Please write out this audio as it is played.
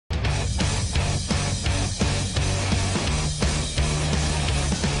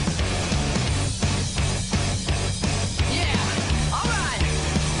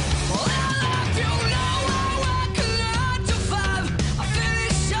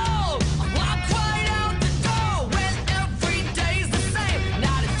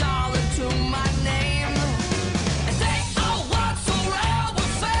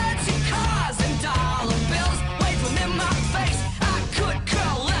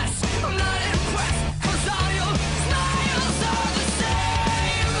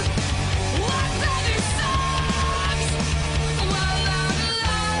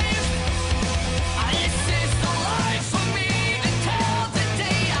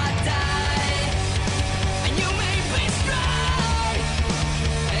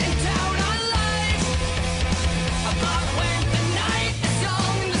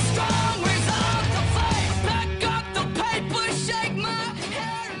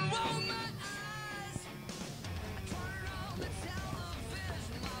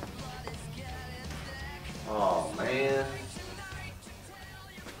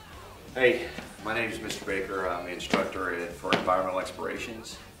Hey, my name is Mr. Baker. I'm the instructor for Environmental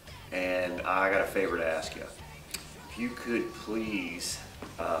Explorations, and I got a favor to ask you. If you could please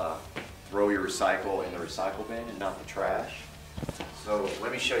throw your recycle in the recycle bin and not the trash. So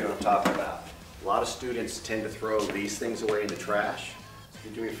let me show you what I'm talking about. A lot of students tend to throw these things away in the trash. So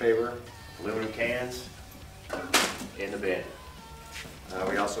you do me a favor, aluminum cans in the bin.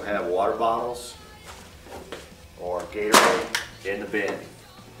 We also have water bottles or Gatorade in the bin.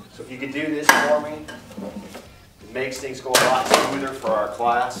 So if you could do this for me, it makes things go a lot smoother for our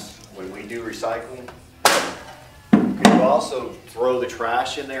class when we do recycling. You could also throw the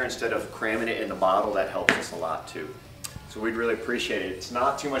trash in there instead of cramming it in the bottle. That helps us a lot too. So we'd really appreciate it. It's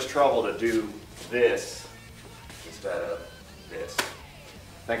not too much trouble to do this instead of this.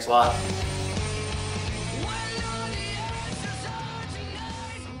 Thanks a lot.